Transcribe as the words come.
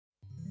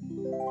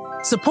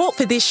Support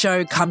for this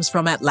show comes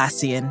from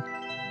Atlassian.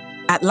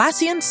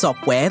 Atlassian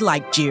software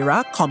like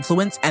Jira,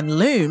 Confluence, and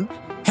Loom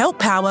help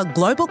power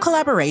global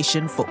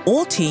collaboration for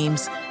all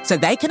teams so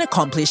they can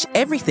accomplish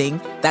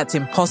everything that's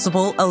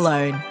impossible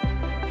alone.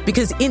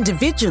 Because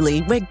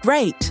individually, we're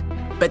great,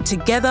 but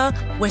together,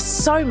 we're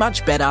so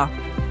much better.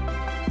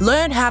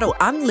 Learn how to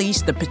unleash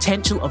the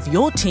potential of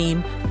your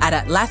team at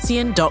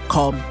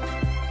Atlassian.com.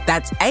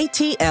 That's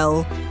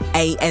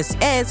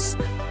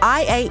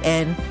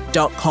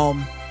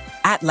ATLASSIAN.com.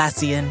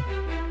 Atlassian.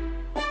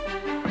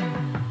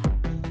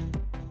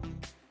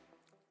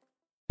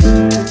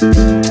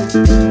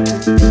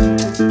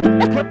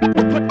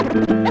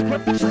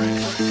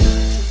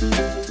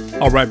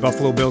 All right,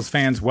 Buffalo Bills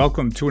fans,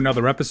 welcome to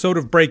another episode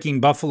of Breaking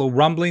Buffalo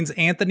Rumblings.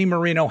 Anthony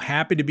Marino,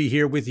 happy to be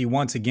here with you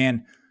once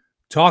again,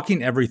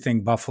 talking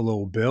everything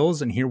Buffalo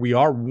Bills. And here we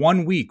are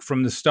 1 week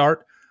from the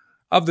start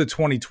of the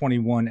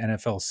 2021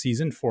 NFL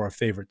season for our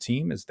favorite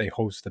team as they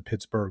host the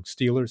Pittsburgh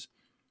Steelers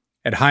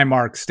at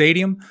Highmark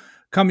Stadium,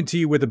 coming to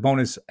you with a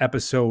bonus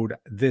episode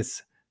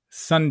this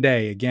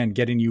Sunday, again,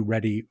 getting you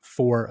ready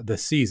for the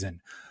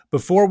season.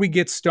 Before we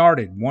get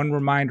started, one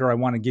reminder I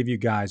want to give you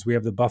guys, we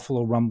have the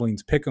Buffalo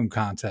Rumblings Pick'em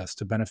contest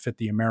to benefit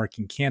the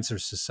American Cancer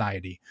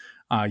Society.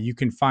 You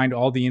can find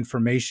all the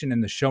information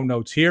in the show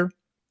notes here.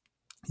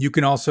 You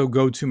can also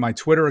go to my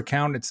Twitter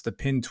account. It's the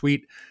pinned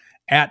tweet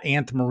at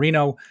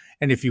 @AnthMarino.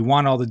 And if you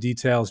want all the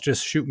details,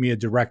 just shoot me a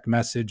direct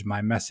message.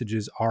 My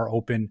messages are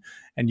open,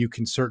 and you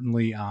can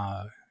certainly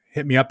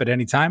hit me up at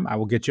any time. I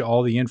will get you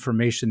all the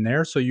information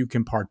there so you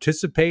can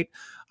participate.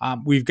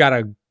 We've got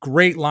a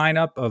great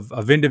lineup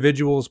of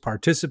individuals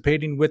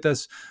participating with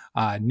us.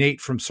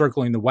 Nate from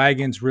Circling the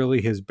Wagons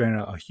really has been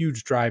a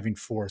huge driving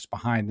force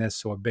behind this,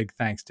 so a big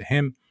thanks to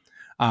him.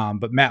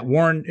 But Matt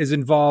Warren is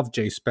involved,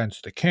 Jay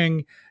Spence the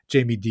King,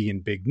 Jamie D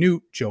and Big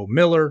Newt, Joe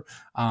Miller.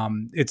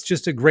 It's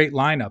just a great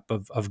lineup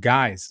of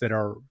guys that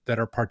are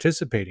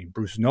participating.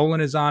 Bruce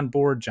Nolan is on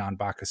board, John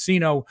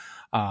Boccacino,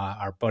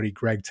 our buddy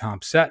Greg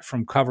Thompsett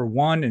from Cover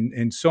One,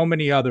 and so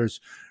many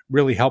others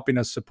really helping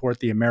us support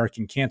the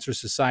American Cancer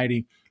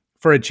Society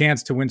for a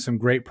chance to win some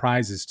great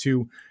prizes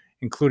too,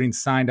 including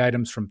signed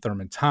items from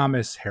Thurman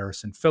Thomas,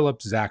 Harrison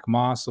Phillips, Zach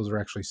Moss. Those are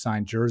actually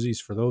signed jerseys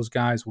for those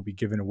guys. We'll be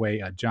giving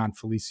away John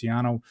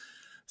Feliciano,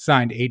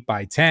 signed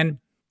 8x10,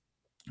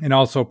 and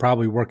also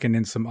probably working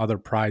in some other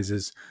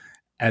prizes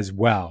as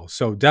well.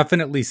 So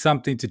definitely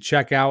something to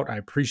check out. I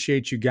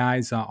appreciate you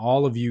guys,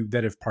 all of you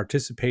that have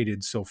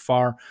participated so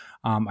far.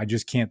 I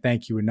just can't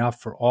thank you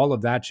enough for all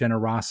of that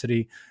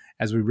generosity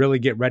as we really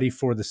get ready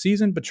for the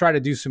season, but try to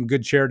do some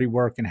good charity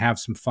work and have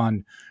some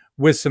fun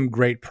with some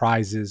great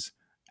prizes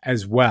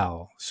as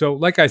well. So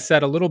like I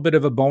said, a little bit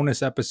of a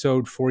bonus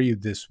episode for you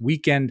this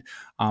weekend.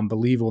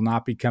 Believe will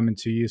not be coming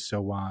to you.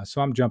 So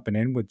I'm jumping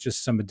in with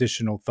just some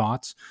additional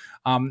thoughts.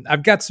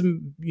 I've got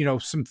some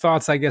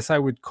thoughts, I guess I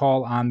would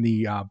call, on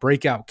the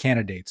breakout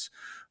candidates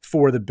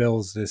for the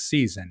Bills this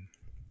season.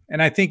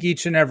 And I think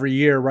each and every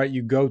year, right,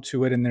 you go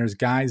to it and there's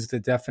guys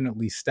that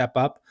definitely step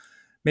up,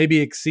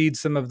 maybe exceed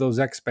some of those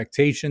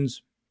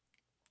expectations.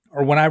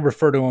 Or when I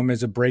refer to them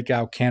as a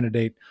breakout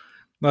candidate,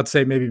 let's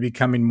say maybe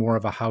becoming more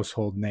of a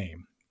household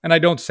name. And I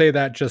don't say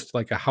that just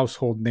like a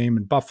household name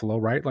in Buffalo,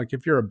 right? Like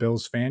if you're a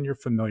Bills fan, you're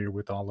familiar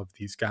with all of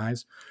these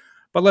guys.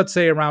 But let's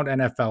say around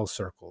NFL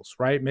circles,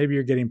 right? Maybe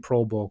you're getting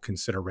Pro Bowl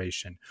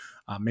consideration,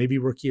 maybe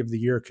Rookie of the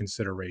Year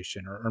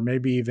consideration, or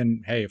maybe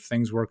even, hey, if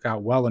things work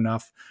out well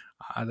enough,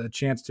 the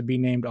chance to be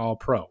named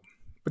All-Pro.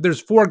 But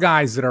there's 4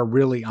 guys that are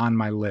really on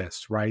my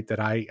list, right, that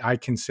I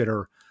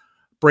consider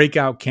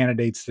breakout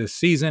candidates this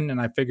season,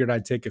 and I figured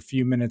I'd take a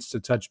few minutes to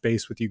touch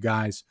base with you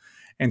guys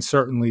and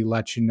certainly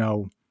let you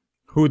know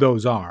who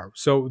those are.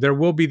 So there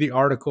will be the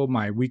article,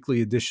 my weekly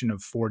edition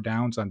of 4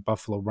 Downs on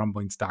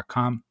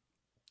BuffaloRumblings.com.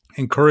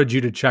 Encourage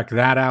you to check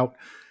that out.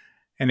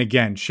 And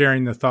again,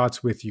 sharing the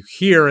thoughts with you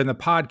here in the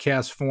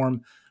podcast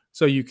form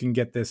so you can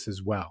get this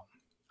as well.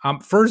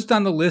 First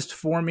on the list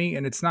for me,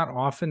 and it's not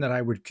often that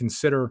I would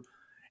consider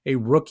a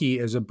rookie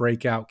as a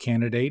breakout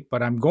candidate,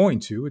 but I'm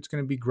going to. It's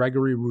going to be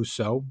Gregory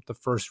Rousseau, the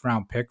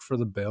first-round pick for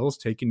the Bills,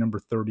 taking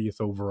number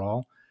 30th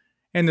overall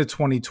in the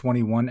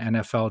 2021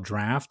 NFL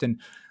Draft.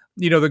 And,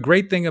 the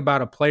great thing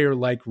about a player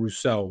like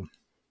Rousseau,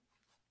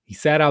 he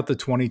sat out the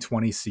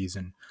 2020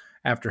 season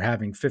after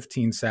having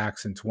 15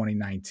 sacks in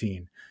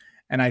 2019.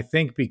 And I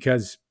think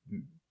because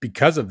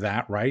of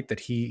that, right,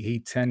 that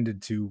he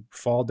tended to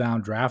fall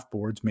down draft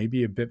boards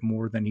maybe a bit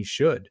more than he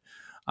should.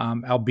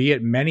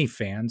 Albeit many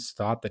fans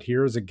thought that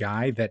here is a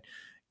guy that,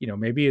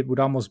 maybe it would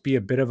almost be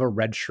a bit of a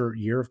redshirt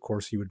year. Of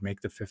course, he would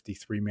make the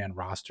 53-man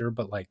roster,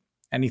 but like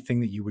anything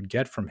that you would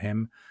get from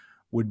him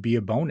would be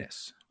a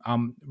bonus.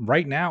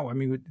 Right now, I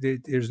mean,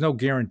 there's no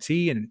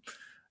guarantee, and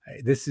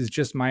this is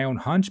just my own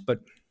hunch, but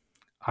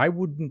I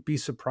wouldn't be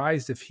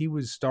surprised if he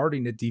was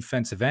starting at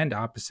defensive end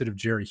opposite of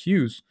Jerry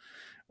Hughes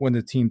when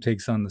the team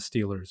takes on the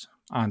Steelers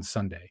on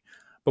Sunday.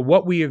 But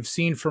what we have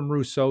seen from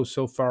Rousseau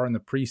so far in the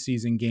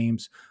preseason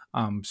games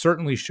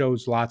certainly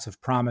shows lots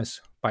of promise.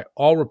 By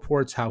all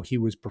reports, how he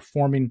was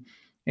performing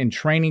in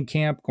training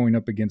camp, going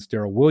up against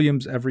Darrell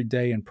Williams every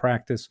day in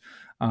practice,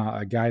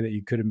 a guy that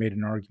you could have made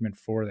an argument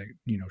for that,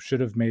 should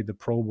have made the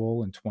Pro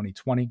Bowl in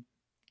 2020.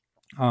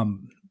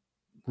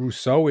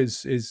 Rousseau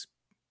is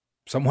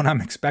someone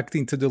I'm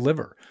expecting to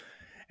deliver.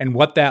 And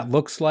what that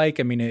looks like,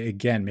 I mean,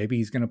 again, maybe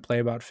he's going to play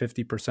about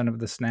 50% of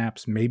the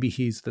snaps. Maybe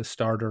he's the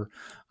starter.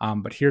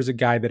 But here's a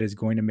guy that is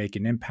going to make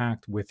an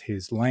impact with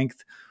his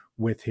length,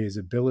 with his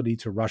ability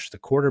to rush the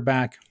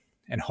quarterback,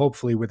 and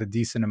hopefully with a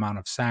decent amount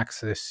of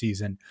sacks this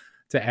season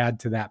to add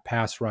to that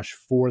pass rush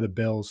for the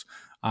Bills,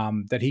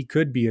 that he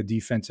could be a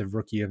defensive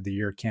rookie of the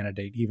year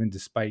candidate, even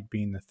despite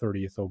being the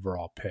 30th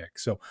overall pick.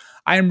 So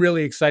I am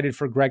really excited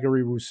for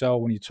Gregory Rousseau.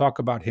 When you talk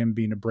about him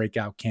being a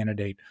breakout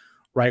candidate,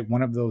 right?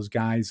 One of those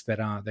guys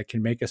that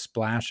can make a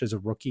splash as a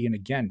rookie. And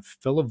again,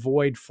 fill a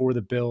void for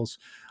the Bills,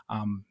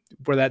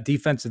 where that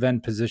defensive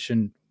end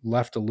position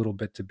left a little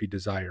bit to be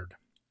desired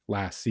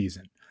last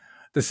season.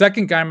 The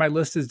second guy on my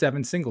list is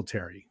Devin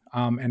Singletary.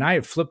 And I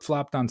have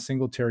flip-flopped on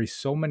Singletary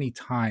so many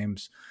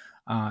times.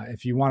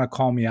 If you want to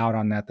call me out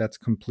on that, that's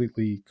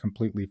completely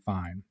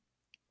fine.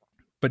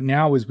 But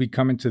now as we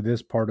come into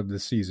this part of the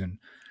season,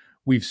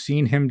 we've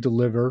seen him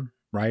deliver,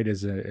 right,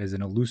 as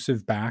an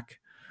elusive back.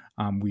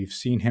 We've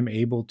seen him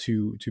able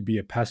to be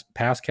a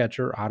pass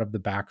catcher out of the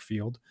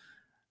backfield.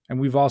 And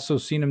we've also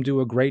seen him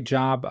do a great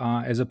job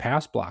as a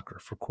pass blocker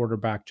for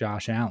quarterback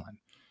Josh Allen.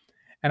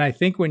 And I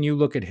think when you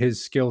look at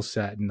his skill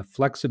set and the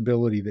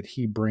flexibility that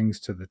he brings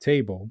to the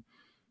table,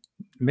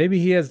 maybe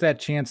he has that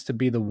chance to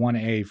be the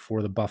 1A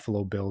for the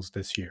Buffalo Bills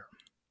this year.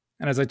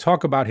 And as I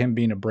talk about him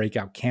being a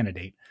breakout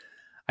candidate,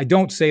 I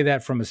don't say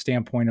that from a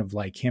standpoint of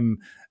like him.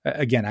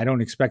 Again, I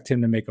don't expect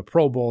him to make a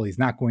Pro Bowl. He's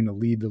not going to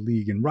lead the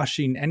league in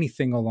rushing,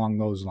 anything along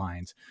those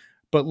lines.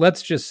 But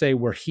let's just say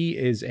where he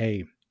is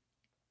a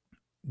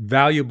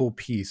valuable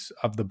piece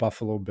of the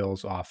Buffalo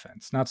Bills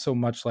offense. Not so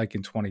much like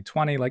in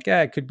 2020, like,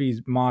 it could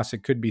be Moss,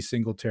 it could be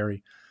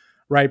Singletary,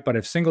 right? But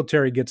if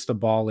Singletary gets the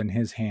ball in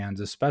his hands,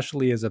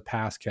 especially as a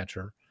pass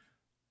catcher,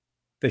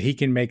 that he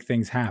can make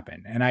things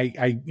happen. And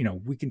I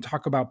we can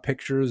talk about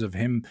pictures of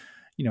him,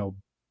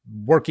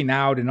 working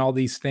out and all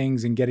these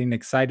things and getting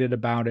excited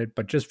about it.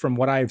 But just from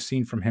what I've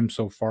seen from him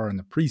so far in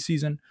the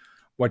preseason,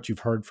 what you've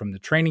heard from the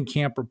training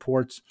camp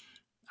reports,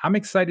 I'm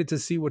excited to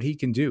see what he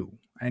can do.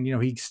 And,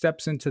 he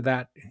steps into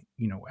that,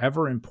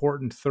 ever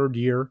important third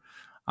year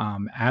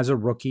as a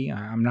rookie.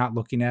 I'm not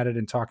looking at it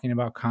and talking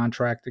about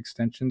contract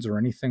extensions or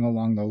anything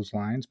along those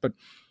lines, but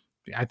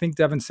I think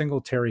Devin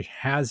Singletary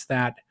has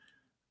that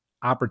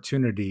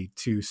opportunity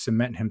to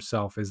cement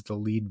himself as the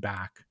lead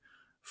back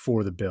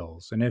for the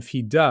Bills. And if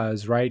he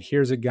does, right,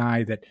 here's a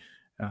guy that,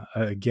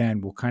 again,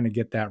 will kind of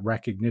get that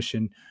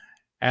recognition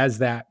as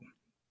that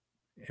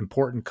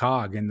important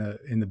cog in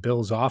the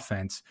Bills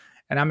offense.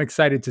 And I'm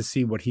excited to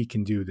see what he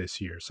can do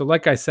this year. So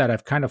like I said,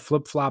 I've kind of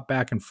flip-flopped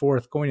back and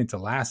forth. Going into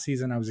last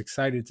season, I was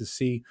excited to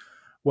see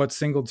what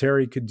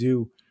Singletary could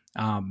do.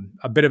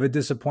 A bit of a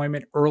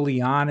disappointment early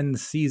on in the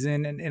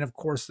season. And of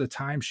course, the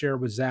timeshare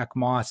with Zach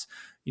Moss,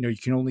 you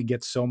can only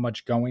get so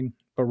much going.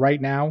 But right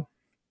now,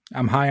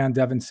 I'm high on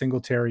Devin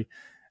Singletary,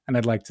 and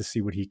I'd like to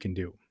see what he can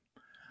do.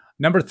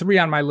 Number 3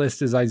 on my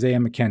list is Isaiah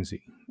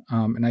McKenzie.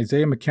 And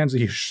Isaiah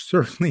McKenzie has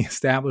certainly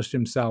established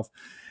himself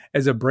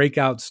as a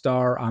breakout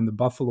star on the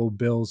Buffalo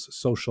Bills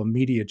social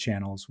media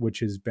channels, which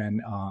has been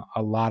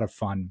a lot of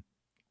fun.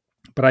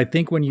 But I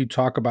think when you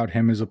talk about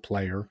him as a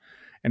player,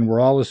 and we're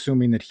all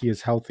assuming that he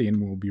is healthy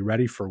and will be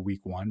ready for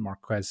week 1,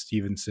 Marquez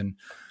Stevenson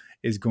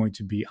is going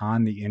to be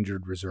on the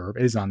injured reserve.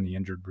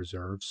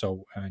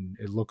 So, and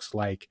it looks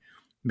like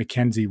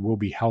McKenzie will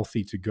be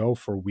healthy to go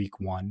for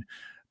week 1.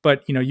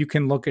 But, you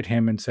can look at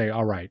him and say,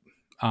 all right,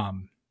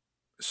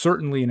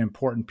 certainly an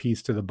important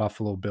piece to the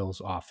Buffalo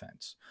Bills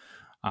offense.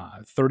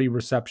 30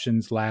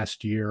 receptions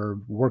last year,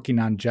 working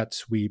on jet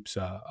sweeps,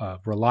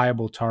 a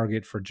reliable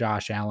target for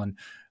Josh Allen,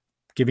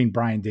 giving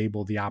Brian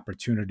Daboll the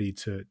opportunity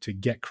to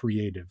get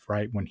creative,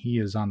 right, when he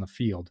is on the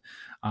field.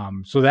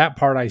 So that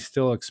part I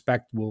still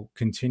expect will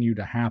continue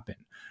to happen.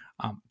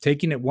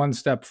 Taking it one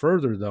step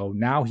further, though,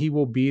 now he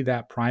will be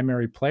that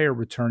primary player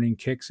returning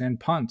kicks and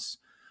punts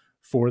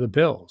for the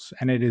Bills.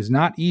 And it is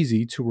not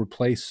easy to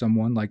replace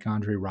someone like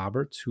Andre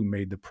Roberts, who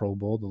made the Pro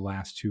Bowl the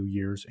last 2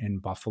 years in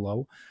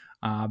Buffalo.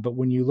 But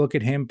when you look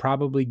at him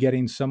probably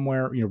getting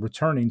somewhere,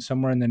 returning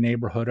somewhere in the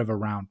neighborhood of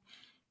around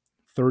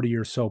 30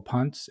 or so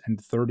punts and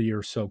 30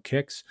 or so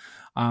kicks,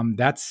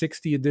 that's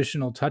 60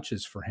 additional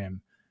touches for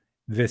him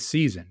this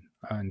season.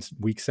 In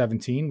week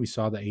 17, we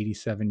saw the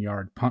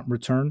 87-yard punt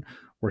return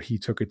where he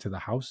took it to the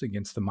house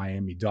against the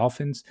Miami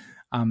Dolphins.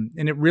 And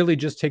it really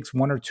just takes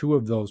 1 or 2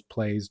 of those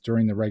plays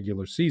during the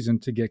regular season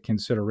to get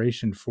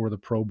consideration for the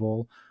Pro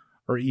Bowl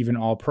or even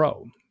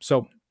All-Pro.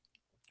 So,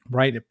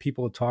 right, if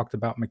people had talked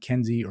about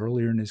McKenzie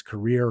earlier in his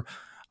career,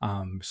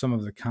 some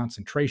of the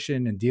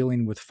concentration and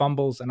dealing with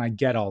fumbles, and I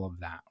get all of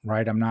that,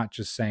 right? I'm not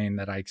just saying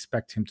that I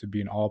expect him to be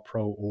an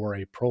All-Pro or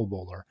a Pro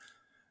Bowler,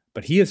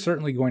 but he is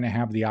certainly going to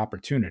have the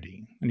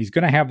opportunity. And he's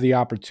going to have the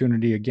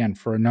opportunity, again,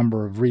 for a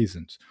number of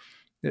reasons.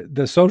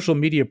 The social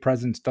media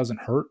presence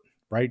doesn't hurt,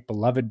 right?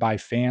 Beloved by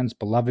fans,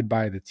 beloved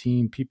by the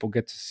team. People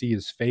get to see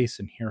his face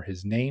and hear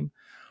his name.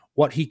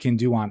 What he can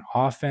do on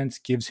offense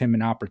gives him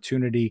an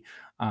opportunity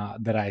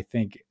that I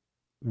think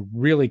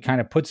really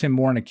kind of puts him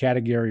more in a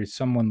category of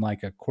someone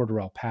like a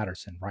Cordarrelle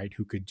Patterson, right?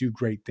 Who could do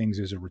great things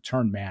as a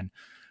return man,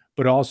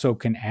 but also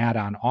can add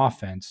on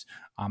offense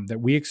that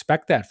we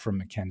expect that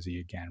from McKenzie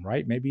again,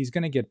 right? Maybe he's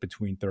going to get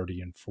between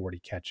 30 and 40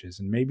 catches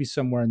and maybe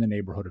somewhere in the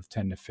neighborhood of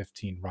 10 to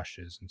 15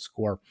 rushes and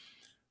score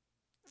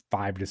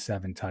 5 to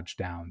 7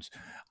 touchdowns.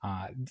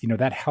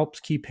 That helps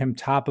keep him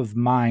top of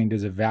mind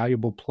as a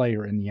valuable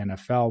player in the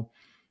NFL.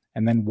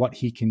 And then what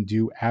he can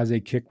do as a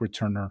kick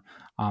returner,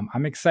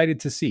 I'm excited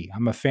to see.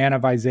 I'm a fan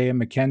of Isaiah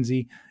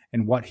McKenzie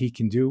and what he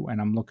can do,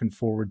 and I'm looking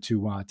forward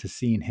to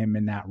seeing him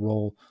in that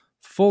role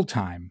full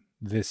time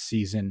this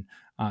season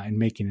and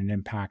making an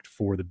impact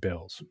for the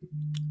Bills.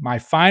 My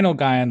final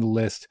guy on the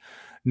list,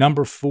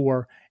 number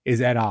 4, is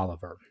Ed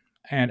Oliver.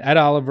 And Ed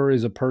Oliver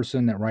is a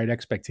person that, right,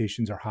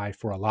 expectations are high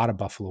for a lot of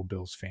Buffalo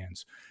Bills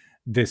fans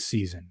this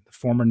season. The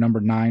former number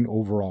 9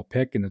 overall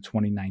pick in the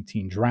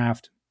 2019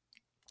 draft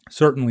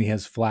certainly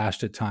has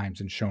flashed at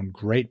times and shown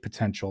great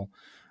potential.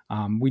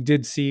 We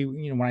did see,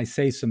 when I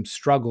say some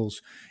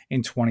struggles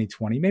in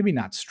 2020, maybe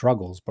not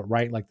struggles, but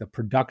right, like the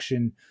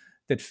production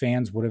that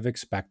fans would have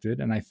expected.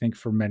 And I think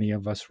for many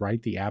of us,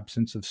 right, the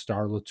absence of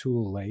Star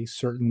Lotulelei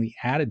certainly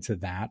added to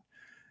that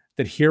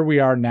here we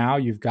are now.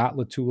 You've got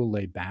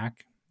Lotulelei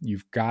back.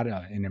 You've got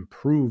an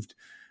improved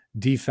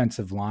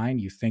defensive line.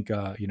 You think,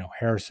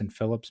 Harrison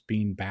Phillips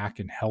being back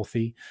and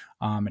healthy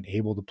and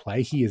able to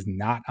play. He is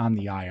not on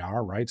the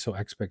IR, right? So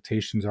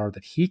expectations are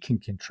that he can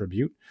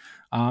contribute.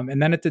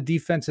 And then at the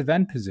defensive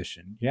end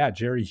position,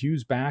 Jerry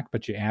Hughes back,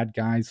 but you add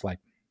guys like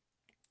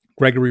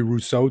Gregory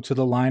Rousseau to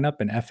the lineup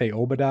and Efe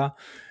Obada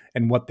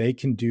and what they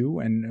can do.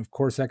 And of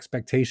course,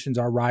 expectations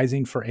are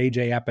rising for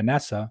AJ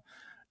Epinesa,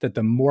 that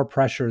the more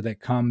pressure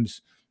that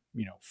comes,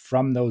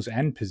 from those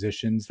end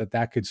positions,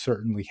 that could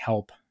certainly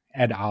help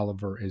Ed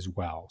Oliver as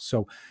well.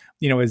 So,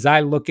 as I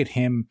look at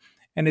him,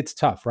 and it's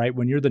tough, right?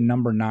 When you're the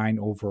number 9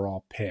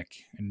 overall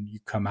pick and you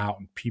come out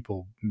and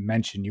people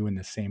mention you in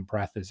the same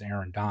breath as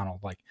Aaron Donald,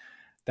 like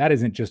that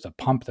isn't just a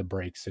pump the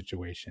brakes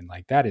situation.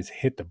 Like that is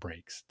hit the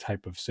brakes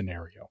type of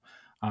scenario.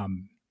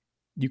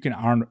 You can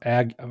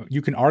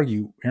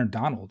argue Aaron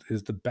Donald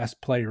is the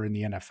best player in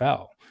the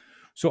NFL.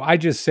 So I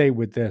just say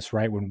with this,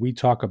 right, when we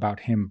talk about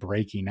him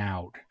breaking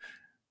out,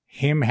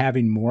 him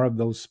having more of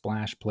those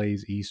splash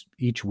plays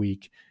each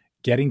week,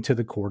 getting to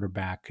the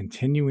quarterback,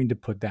 continuing to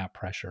put that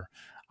pressure.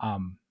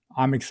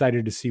 I'm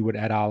excited to see what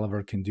Ed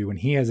Oliver can do, and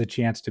he has a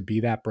chance to be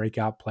that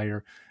breakout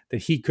player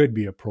that he could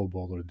be a Pro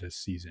Bowler this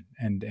season.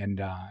 And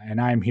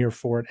I'm here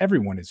for it.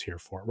 Everyone is here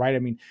for it, right? I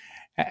mean,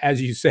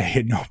 as you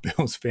say, no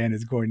Bills fan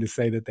is going to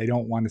say that they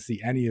don't want to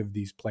see any of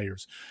these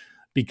players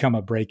become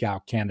a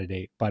breakout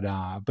candidate.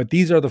 But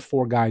these are the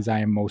 4 guys I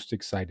am most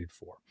excited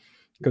for.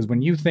 Because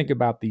when you think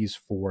about these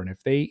 4, and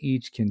if they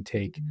each can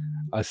take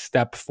a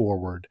step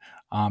forward,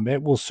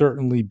 it will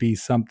certainly be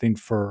something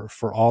for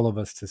all of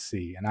us to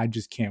see. And I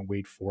just can't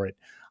wait for it.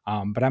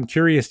 But I'm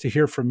curious to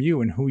hear from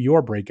you and who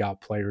your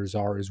breakout players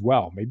are as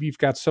well. Maybe you've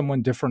got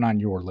someone different on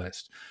your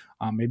list.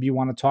 Maybe you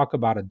want to talk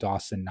about a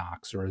Dawson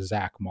Knox or a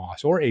Zach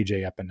Moss or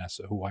AJ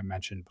Epinesa, who I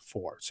mentioned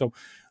before. So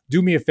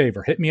do me a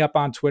favor, hit me up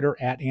on Twitter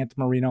at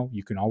 @AntMarino.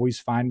 You can always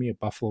find me at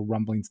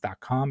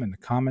BuffaloRumblings.com in the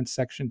comments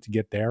section to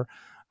get there.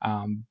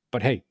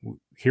 But hey,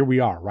 here we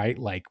are, right?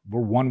 Like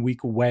we're 1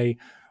 week away,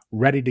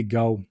 ready to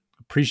go.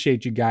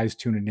 Appreciate you guys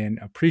tuning in.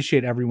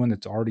 Appreciate everyone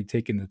that's already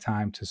taken the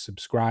time to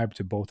subscribe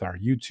to both our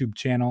YouTube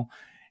channel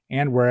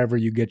and wherever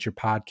you get your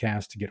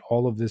podcast to get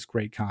all of this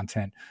great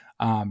content.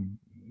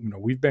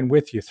 We've been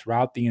with you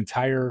throughout the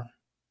entire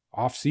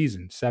off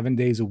season, 7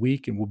 days a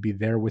week, and we'll be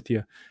there with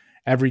you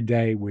every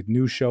day with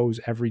new shows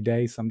every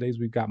day. Some days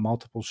we've got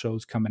multiple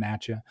shows coming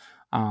at you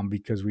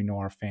because we know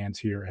our fans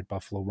here at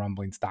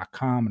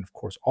BuffaloRumblings.com and, of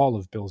course, all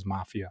of Bills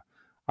Mafia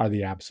are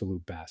the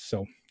absolute best.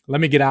 So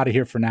let me get out of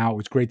here for now. It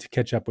was great to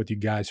catch up with you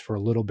guys for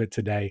a little bit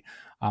today.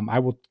 I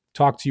will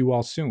talk to you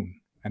all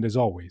soon. And as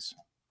always,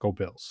 go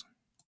Bills.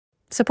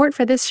 Support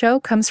for this show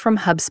comes from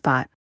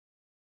HubSpot.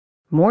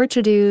 More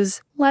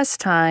to-dos, less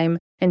time,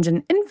 and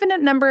an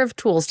infinite number of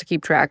tools to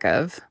keep track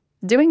of.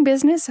 Doing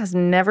business has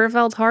never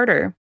felt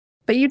harder.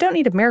 But you don't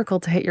need a miracle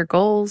to hit your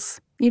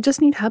goals. You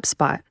just need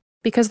HubSpot,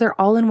 because their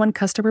all-in-one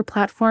customer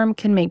platform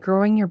can make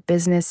growing your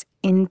business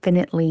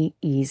infinitely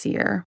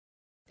easier.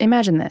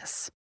 Imagine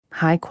this: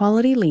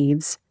 high-quality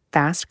leads,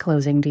 fast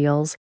closing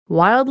deals,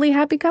 wildly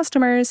happy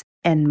customers,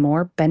 and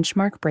more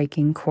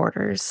benchmark-breaking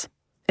quarters.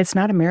 It's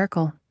not a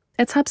miracle.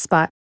 It's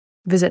HubSpot.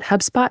 Visit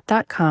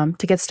HubSpot.com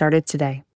to get started today.